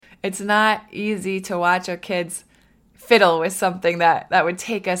It's not easy to watch our kids fiddle with something that would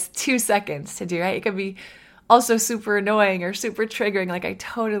take us 2 seconds to do, right? It could be also super annoying or super triggering. Like, I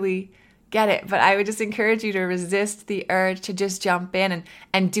totally get it. But I would just encourage you to resist the urge to just jump in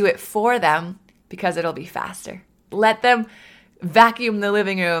and do it for them, because it'll be faster. Let them vacuum the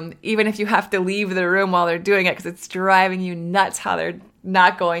living room, even if you have to leave the room while they're doing it because it's driving you nuts how they're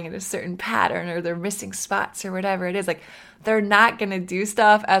not going in a certain pattern or they're missing spots or whatever it is. Like, they're not going to do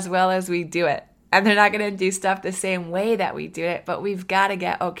stuff as well as we do it. And they're not going to do stuff the same way that we do it, but we've got to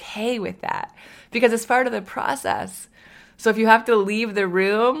get okay with that because it's part of the process. So if you have to leave the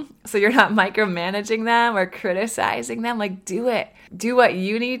room so you're not micromanaging them or criticizing them, like, do it. Do what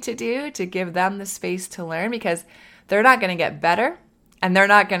you need to do to give them the space to learn, because they're not going to get better and they're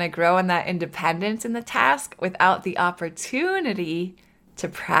not going to grow in that independence in the task without the opportunity to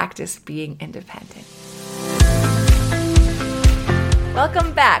practice being independent.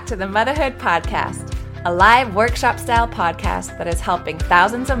 Welcome back to the Motherhood Podcast, a live workshop-style podcast that is helping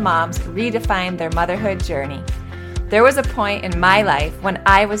thousands of moms redefine their motherhood journey. There was a point in my life when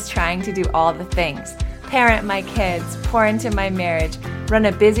I was trying to do all the things: parent my kids, pour into my marriage, run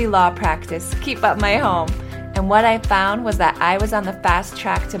a busy law practice, keep up my home. And what I found was that I was on the fast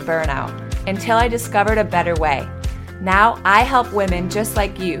track to burnout until I discovered a better way. Now I help women just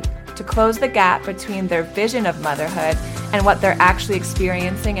like you to close the gap between their vision of motherhood and what they're actually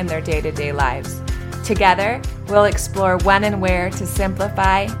experiencing in their day-to-day lives. Together, we'll explore when and where to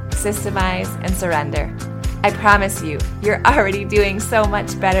simplify, systemize, and surrender. I promise you, you're already doing so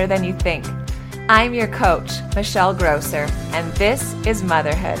much better than you think. I'm your coach, Michelle Grosser, and this is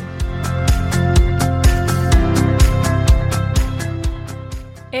Motherhood.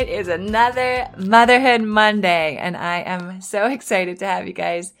 It is another Motherhood Monday, and I am so excited to have you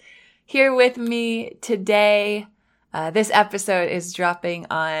guys here with me today. This episode is dropping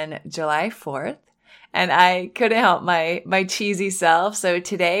on July 4th, and I couldn't help my cheesy self. So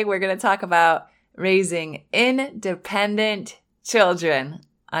today we're going to talk about raising independent children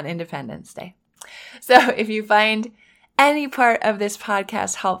on Independence Day. So if you find any part of this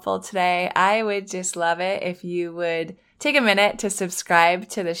podcast helpful today, I would just love it if you would take a minute to subscribe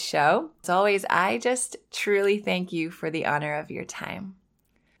to the show. As always, I just truly thank you for the honor of your time.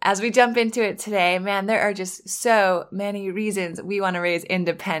 As we jump into it today, man, there are just so many reasons we want to raise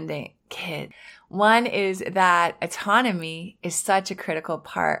independent kids. One is that autonomy is such a critical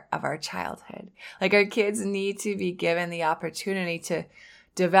part of our childhood. Like, our kids need to be given the opportunity to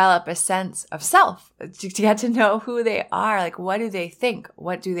develop a sense of self, to get to know who they are. Like, what do they think?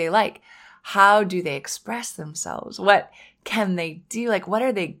 What do they like? How do they express themselves? What can they do? Like, what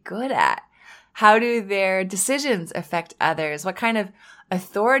are they good at? How do their decisions affect others? What kind of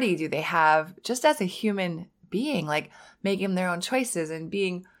authority do they have just as a human being? Like, making their own choices and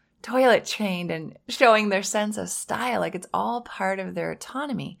being toilet trained and showing their sense of style. Like, it's all part of their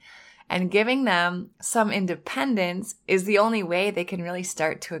autonomy. And giving them some independence is the only way they can really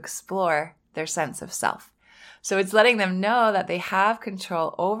start to explore their sense of self. So it's letting them know that they have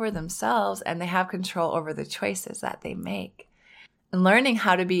control over themselves and they have control over the choices that they make. And learning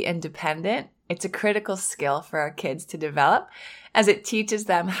how to be independent, it's a critical skill for our kids to develop, as it teaches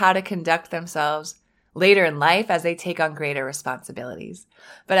them how to conduct themselves later in life as they take on greater responsibilities.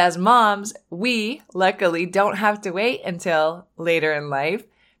 But as moms, we luckily don't have to wait until later in life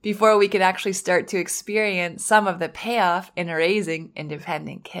before we can actually start to experience some of the payoff in raising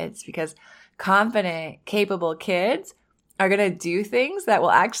independent kids, because confident, capable kids are going to do things that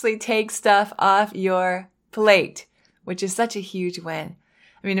will actually take stuff off your plate, which is such a huge win.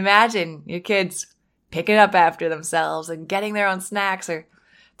 I mean, imagine your kids picking up after themselves and getting their own snacks, or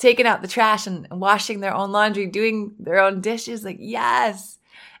taking out the trash and washing their own laundry, doing their own dishes. Like, yes.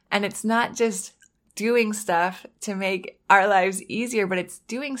 And it's not just doing stuff to make our lives easier, but it's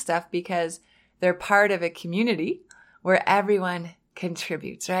doing stuff because they're part of a community where everyone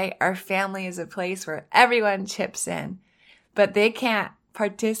contributes, right? Our family is a place where everyone chips in, but they can't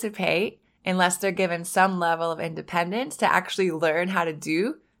participate unless they're given some level of independence to actually learn how to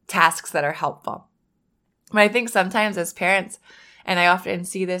do tasks that are helpful. But I think sometimes as parents, and I often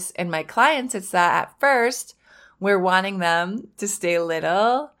see this in my clients, it's that at first we're wanting them to stay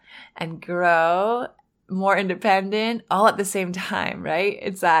little and grow more independent all at the same time, right?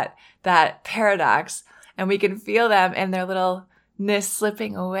 It's that paradox, and we can feel them in their little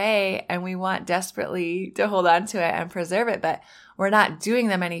slipping away, and we want desperately to hold on to it and preserve it, but we're not doing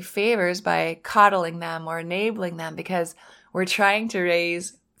them any favors by coddling them or enabling them, because we're trying to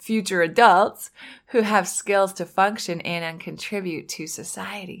raise future adults who have skills to function in and contribute to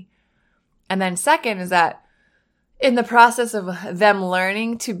society. And then second is that in the process of them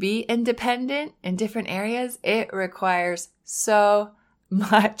learning to be independent in different areas, it requires so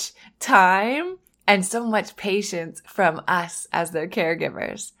much time and so much patience from us as their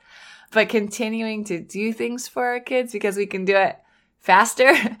caregivers. But continuing to do things for our kids because we can do it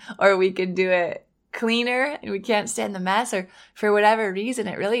faster or we can do it cleaner and we can't stand the mess, or for whatever reason,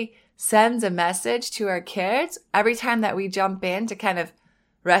 it really sends a message to our kids every time that we jump in to kind of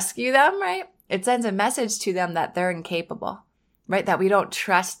rescue them, right? It sends a message to them that they're incapable, right? That we don't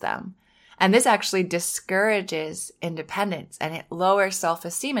trust them. And this actually discourages independence and it lowers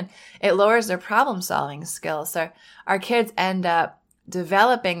self-esteem and it lowers their problem-solving skills. So our kids end up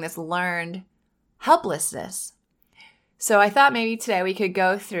developing this learned helplessness. So I thought maybe today we could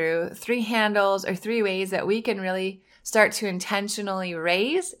go through 3 handles or 3 ways that we can really start to intentionally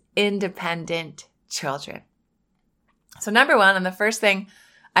raise independent children. So number 1, and the first thing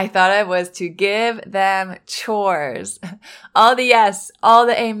I thought of was to give them chores. All the yes, all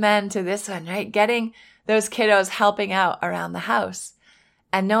the amen to this one, right? Getting those kiddos helping out around the house.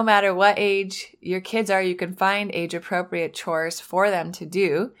 And no matter what age your kids are, you can find age-appropriate chores for them to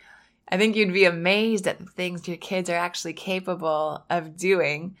do. I think you'd be amazed at the things your kids are actually capable of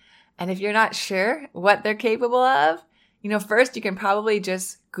doing. And if you're not sure what they're capable of, first you can probably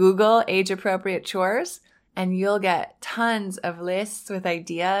just Google age-appropriate chores and you'll get tons of lists with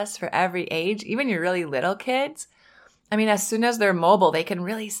ideas for every age, even your really little kids. I mean, as soon as they're mobile, they can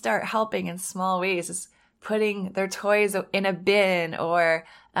really start helping in small ways, just putting their toys in a bin or,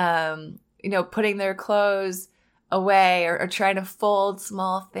 putting their clothes away or trying to fold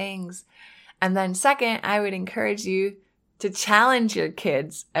small things. And then second, I would encourage you to challenge your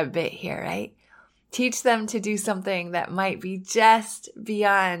kids a bit here, right? Teach them to do something that might be just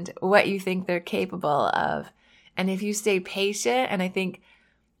beyond what you think they're capable of. And if you stay patient and I think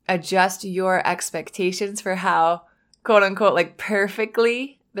adjust your expectations for how, quote unquote, like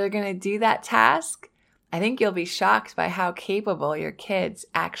perfectly they're going to do that task, I think you'll be shocked by how capable your kids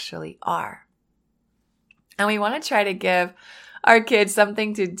actually are. And we want to try to give our kids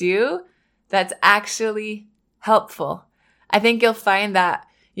something to do that's actually helpful. I think you'll find that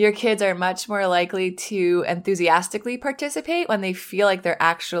your kids are much more likely to enthusiastically participate when they feel like they're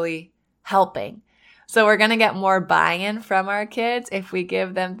actually helping. So we're going to get more buy-in from our kids if we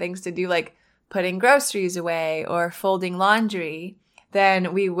give them things to do like putting groceries away or folding laundry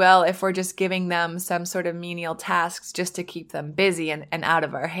than we will if we're just giving them some sort of menial tasks just to keep them busy and out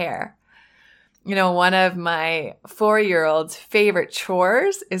of our hair. One of my 4-year-old's favorite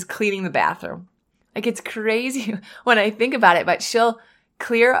chores is cleaning the bathroom. Like, it's crazy when I think about it, but she'll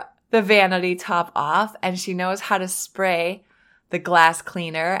clear the vanity top off and she knows how to spray the glass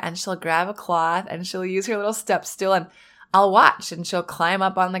cleaner and she'll grab a cloth and she'll use her little step stool and I'll watch and she'll climb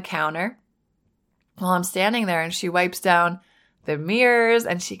up on the counter while I'm standing there and she wipes down the mirrors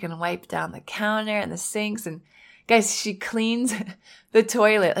and she can wipe down the counter and the sinks. And guys, she cleans the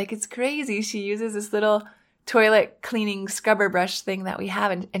toilet. Like, it's crazy. She uses this little toilet cleaning scrubber brush thing that we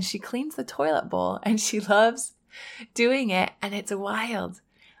have and she cleans the toilet bowl and she loves doing it and it's wild.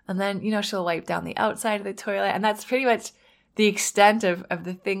 And then, she'll wipe down the outside of the toilet and that's pretty much the extent of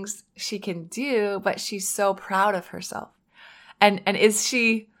the things she can do, but she's so proud of herself. And is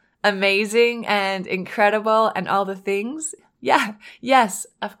she amazing and incredible and all the things? Yeah, yes,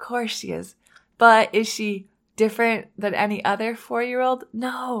 of course she is. But is she different than any other 4-year-old?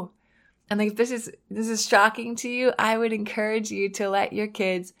 No. And if this is shocking to you, I would encourage you to let your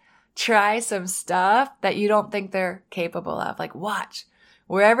kids try some stuff that you don't think they're capable of. Like, watch.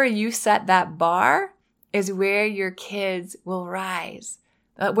 Wherever you set that bar is where your kids will rise,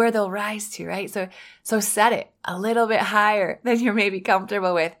 where they'll rise to, right? So set it a little bit higher than you're maybe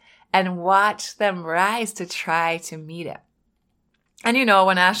comfortable with and watch them rise to try to meet it. And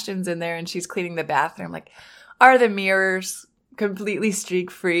when Ashton's in there and she's cleaning the bathroom, like, are the mirrors completely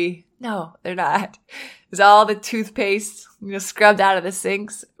streak-free? No, they're not. Is all the toothpaste, scrubbed out of the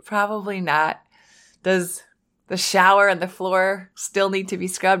sinks? Probably not. Does the shower and the floor still need to be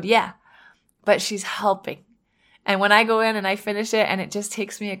scrubbed? Yeah, but she's helping. And when I go in and I finish it and it just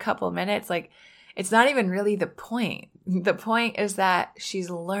takes me a couple minutes, like, it's not even really the point. The point is that she's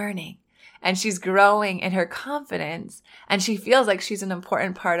learning and she's growing in her confidence and she feels like she's an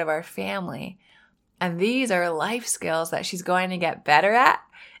important part of our family. And these are life skills that she's going to get better at.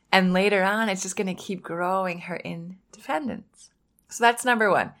 And later on, it's just going to keep growing her independence. So that's number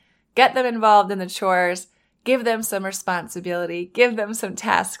 1. Get them involved in the chores, give them some responsibility, give them some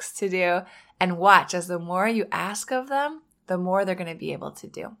tasks to do, and watch as the more you ask of them, the more they're going to be able to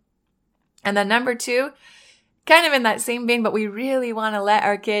do. And then number 2, kind of in that same vein, but we really want to let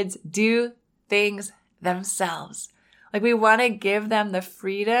our kids do things themselves. Like we want to give them the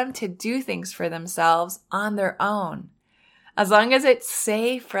freedom to do things for themselves on their own. As long as it's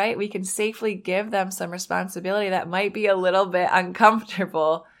safe, right? We can safely give them some responsibility that might be a little bit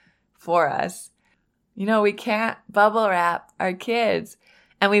uncomfortable for us. We can't bubble wrap our kids,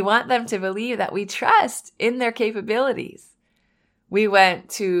 and we want them to believe that we trust in their capabilities. We went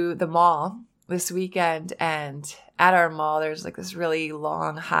to the mall this weekend, and at our mall, there's like this really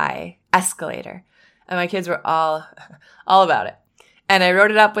long, high escalator, and my kids were all about it. And I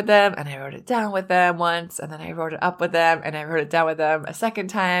wrote it up with them, and I wrote it down with them once, and then I wrote it up with them, and I wrote it down with them a second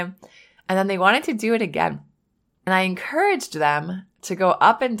time. And then they wanted to do it again. And I encouraged them to go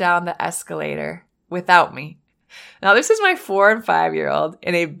up and down the escalator without me. Now, this is my 4 and 5-year-old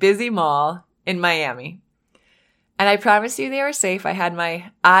in a busy mall in Miami. And I promise you they were safe. I had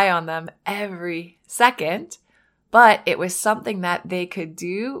my eye on them every second. But it was something that they could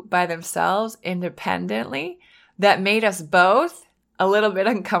do by themselves independently that made us both a little bit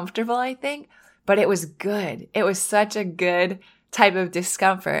uncomfortable, I think, but it was good. It was such a good type of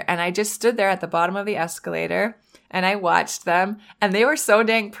discomfort. And I just stood there at the bottom of the escalator and I watched them, and they were so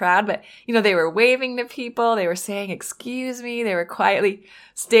dang proud, but they were waving to people. They were saying, "Excuse me." They were quietly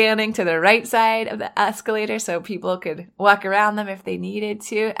standing to the right side of the escalator so people could walk around them if they needed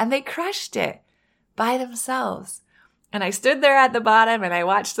to. And they crushed it by themselves. And I stood there at the bottom and I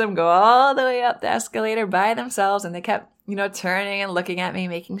watched them go all the way up the escalator by themselves, and they kept turning and looking at me,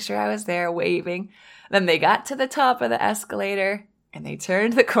 making sure I was there, waving. Then they got to the top of the escalator and they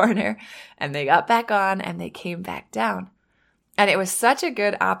turned the corner and they got back on and they came back down. And it was such a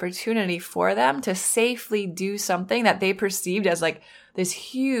good opportunity for them to safely do something that they perceived as like this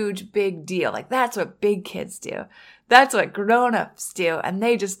huge, big deal. Like that's what big kids do. That's what grown-ups do. And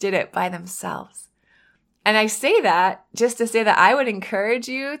they just did it by themselves. And I say that just to say that I would encourage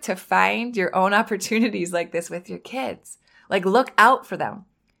you to find your own opportunities like this with your kids. Like look out for them.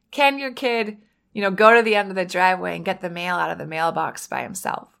 Can your kid, go to the end of the driveway and get the mail out of the mailbox by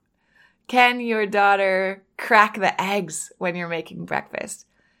himself? Can your daughter crack the eggs when you're making breakfast?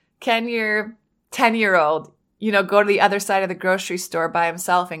 Can your 10-year-old, go to the other side of the grocery store by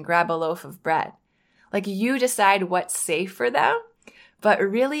himself and grab a loaf of bread? Like you decide what's safe for them. But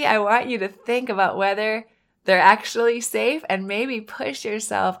really, I want you to think about whether they're actually safe and maybe push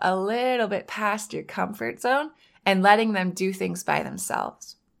yourself a little bit past your comfort zone and letting them do things by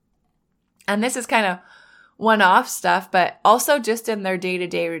themselves. And this is kind of one-off stuff, but also just in their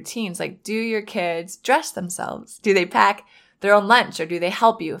day-to-day routines. Like, do your kids dress themselves? Do they pack their own lunch, or do they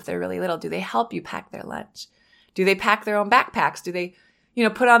help you if they're really little? Do they help you pack their lunch? Do they pack their own backpacks? Do they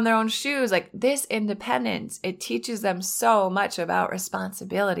put on their own shoes? Like this independence, it teaches them so much about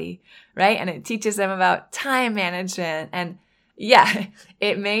responsibility, right? And it teaches them about time management. And yeah,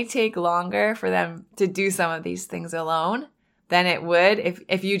 it may take longer for them to do some of these things alone than it would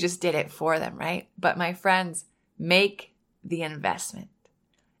if you just did it for them, right? But my friends, make the investment.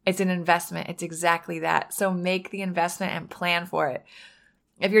 It's an investment. It's exactly that. So make the investment and plan for it.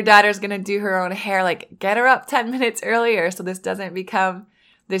 If your daughter's going to do her own hair, like get her up 10 minutes earlier so this doesn't become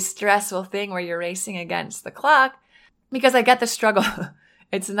this stressful thing where you're racing against the clock, because I get the struggle.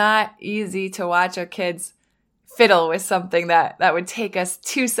 It's not easy to watch our kids fiddle with something that would take us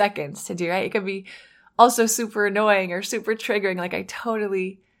 2 seconds to do, right? It could be also super annoying or super triggering. Like I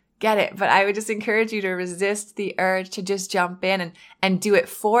totally get it, but I would just encourage you to resist the urge to just jump in and do it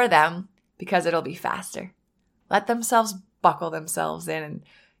for them, because it'll be faster. Let themselves buckle themselves in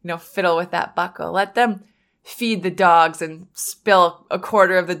and, fiddle with that buckle. Let them feed the dogs and spill a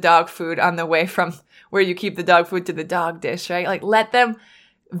quarter of the dog food on the way from where you keep the dog food to the dog dish, right? Like let them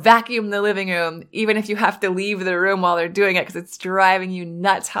vacuum the living room, even if you have to leave the room while they're doing it because it's driving you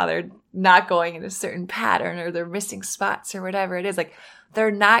nuts how they're not going in a certain pattern or they're missing spots or whatever it is. Like they're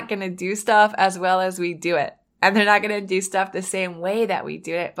not going to do stuff as well as we do it. And they're not going to do stuff the same way that we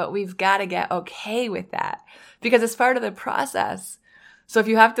do it, but we've got to get okay with that because it's part of the process. So if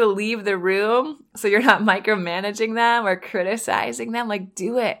you have to leave the room so you're not micromanaging them or criticizing them, like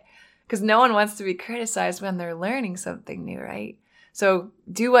do it, because no one wants to be criticized when they're learning something new, right? So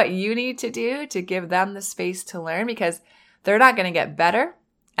do what you need to do to give them the space to learn, because they're not going to get better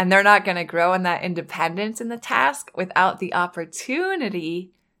and they're not going to grow in that independence in the task without the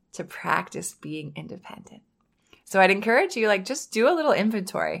opportunity to practice being independent. So I'd encourage you, just do a little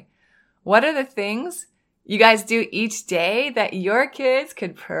inventory. What are the things you guys do each day that your kids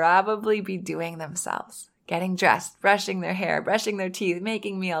could probably be doing themselves? Getting dressed, brushing their hair, brushing their teeth,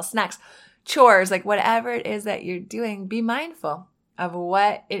 making meals, snacks, chores, whatever it is that you're doing, be mindful of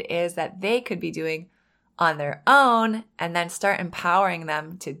what it is that they could be doing on their own, and then start empowering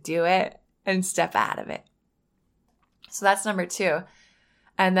them to do it and step out of it. So that's number 2.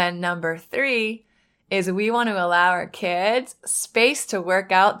 And then number 3 is we want to allow our kids space to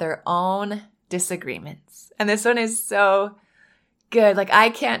work out their own disagreements. And this one is so good. Like, I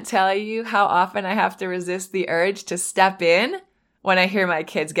can't tell you how often I have to resist the urge to step in when I hear my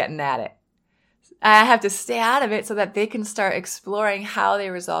kids getting at it. I have to stay out of it so that they can start exploring how they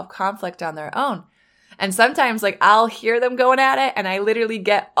resolve conflict on their own. And sometimes, like, I'll hear them going at it and I literally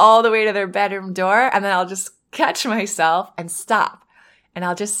get all the way to their bedroom door and then I'll just catch myself and stop. And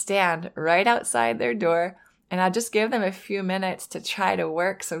I'll just stand right outside their door and I'll just give them a few minutes to try to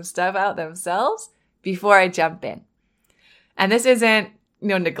work some stuff out themselves before I jump in. And this isn't,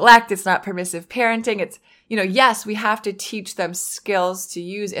 neglect. It's not permissive parenting. It's, yes, we have to teach them skills to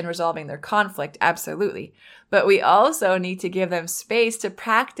use in resolving their conflict. Absolutely. But we also need to give them space to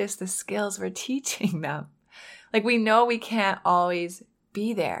practice the skills we're teaching them. Like, we know we can't always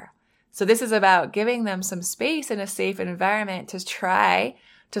be there. So this is about giving them some space in a safe environment to try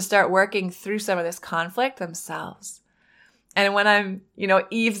to start working through some of this conflict themselves. And when I'm,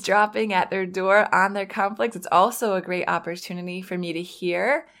 eavesdropping at their door on their conflicts, it's also a great opportunity for me to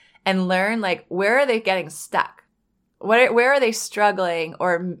hear and learn, like, where are they getting stuck? Where are they struggling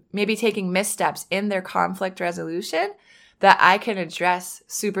or maybe taking missteps in their conflict resolution that I can address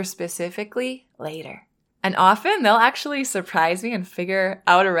super specifically later? And often they'll actually surprise me and figure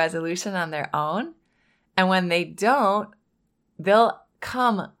out a resolution on their own. And when they don't, they'll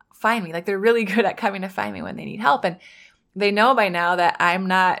come find me. Like, they're really good at coming to find me when they need help. And they know by now that I'm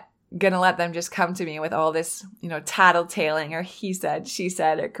not going to let them just come to me with all this, tattletaling or he said, she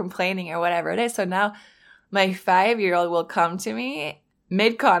said, or complaining or whatever it is. So now my 5-year-old will come to me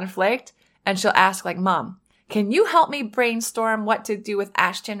mid-conflict and she'll ask, like, Mom, can you help me brainstorm what to do with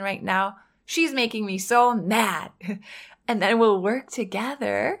Ashton right now? She's making me so mad. And then we'll work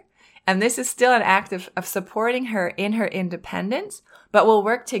together. And this is still an act of supporting her in her independence, but we'll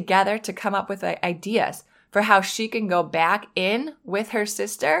work together to come up with ideas for how she can go back in with her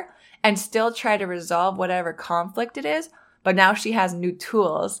sister and still try to resolve whatever conflict it is. But now she has new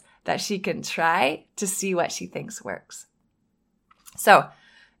tools that she can try to see what she thinks works. So,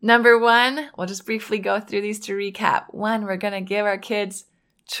 number 1, we'll just briefly go through these to recap. 1, we're going to give our kids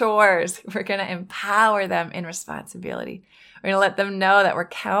chores. We're going to empower them in responsibility. We're going to let them know that we're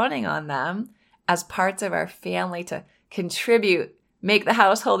counting on them as parts of our family to contribute, make the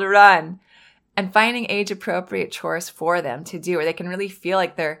household run, and finding age-appropriate chores for them to do where they can really feel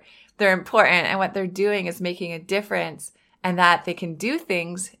like they're important and what they're doing is making a difference and that they can do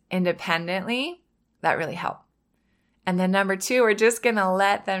things independently that really help. And then number 2, we're just going to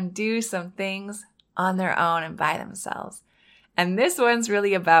let them do some things on their own and by themselves. And this one's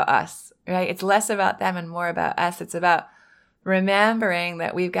really about us, right? It's less about them and more about us. It's about remembering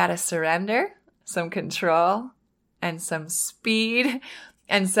that we've got to surrender some control and some speed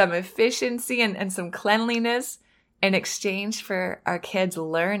and some efficiency and some cleanliness in exchange for our kids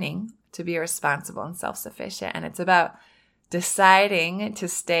learning to be responsible and self-sufficient. And it's about deciding to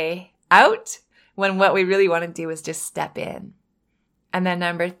stay out when what we really want to do is just step in. And then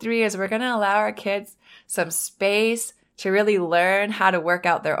number 3 is we're going to allow our kids some space to really learn how to work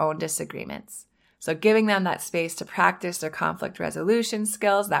out their own disagreements. So giving them that space to practice their conflict resolution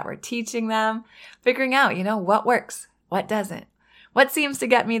skills that we're teaching them, figuring out, what works, what doesn't, what seems to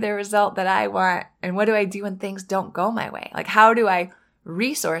get me the result that I want, and what do I do when things don't go my way? Like, how do I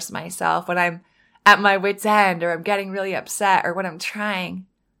resource myself when I'm at my wit's end or I'm getting really upset or what I'm trying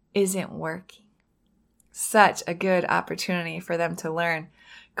isn't working? Such a good opportunity for them to learn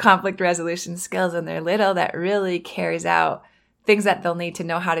conflict resolution skills when they're little that really carries out things that they'll need to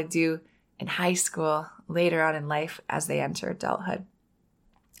know how to do in high school, later on in life as they enter adulthood.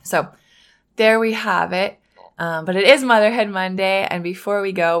 So there we have it. But it is Motherhood Monday. And before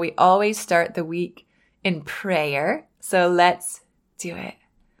we go, we always start the week in prayer. So let's do it.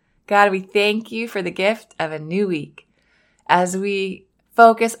 God, we thank you for the gift of a new week. As we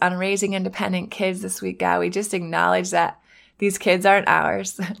focus on raising independent kids this week, God, we just acknowledge that these kids aren't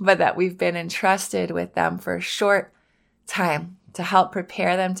ours, but that we've been entrusted with them for a short time to help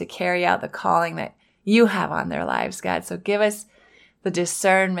prepare them to carry out the calling that you have on their lives, God. So give us the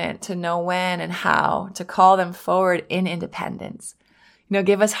discernment to know when and how to call them forward in independence.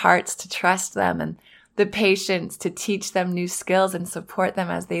 Give us hearts to trust them and the patience to teach them new skills and support them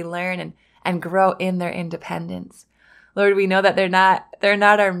as they learn and grow in their independence. Lord, we know that they're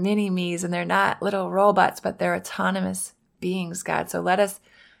not our mini-me's and they're not little robots, but they're autonomous beings, God. So let us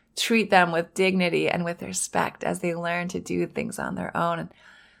treat them with dignity and with respect as they learn to do things on their own. And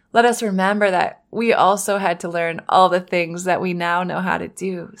let us remember that we also had to learn all the things that we now know how to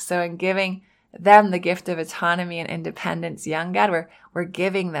do. So in giving them the gift of autonomy and independence young, God, we're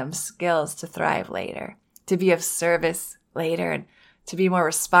giving them skills to thrive later, to be of service later, and to be more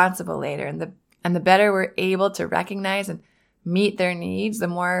responsible later. And the better we're able to recognize and meet their needs, the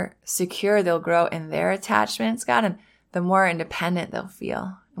more secure they'll grow in their attachments, God, and the more independent they'll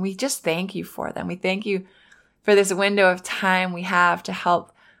feel. And we just thank you for them. We thank you for this window of time we have to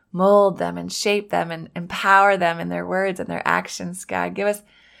help mold them and shape them and empower them in their words and their actions, God. Give us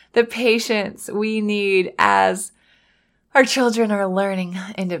the patience we need as our children are learning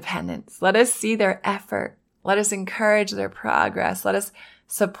independence. Let us see their effort. Let us encourage their progress. Let us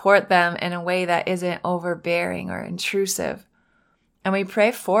support them in a way that isn't overbearing or intrusive. And we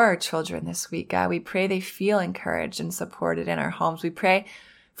pray for our children this week, God. We pray they feel encouraged and supported in our homes. We pray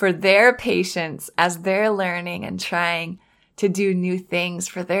for their patience as they're learning and trying to do new things,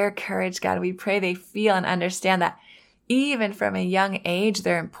 for their courage, God. We pray they feel and understand that even from a young age,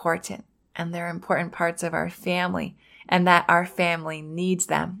 they're important and they're important parts of our family, and that our family needs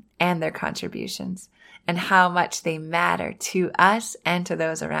them and their contributions and how much they matter to us and to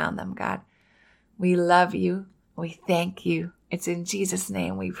those around them, God. We love you. We thank you. It's in Jesus'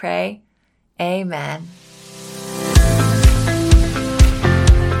 name we pray. Amen.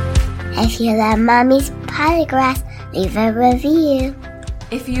 If you love Mommy's Podcast, leave a review.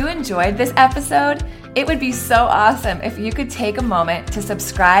 If you enjoyed this episode, it would be so awesome if you could take a moment to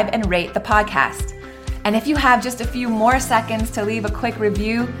subscribe and rate the podcast. And if you have just a few more seconds to leave a quick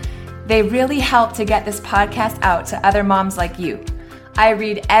review, they really help to get this podcast out to other moms like you. I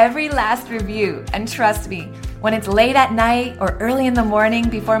read every last review, and trust me, when it's late at night or early in the morning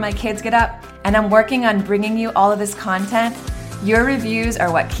before my kids get up and I'm working on bringing you all of this content, your reviews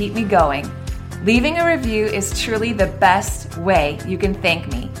are what keep me going. Leaving a review is truly the best way you can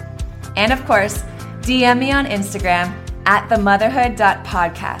thank me. And of course, DM me on Instagram at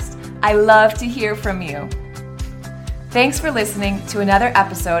themotherhood.podcast. I love to hear from you. Thanks for listening to another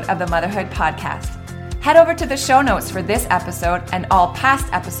episode of the Motherhood Podcast. Head over to the show notes for this episode and all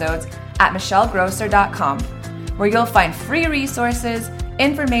past episodes at michellegrosser.com, where you'll find free resources,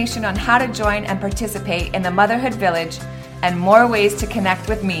 information on how to join and participate in the Motherhood Village, and more ways to connect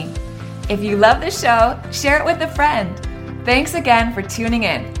with me. If you love the show, share it with a friend. Thanks again for tuning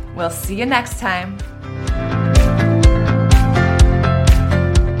in. We'll see you next time.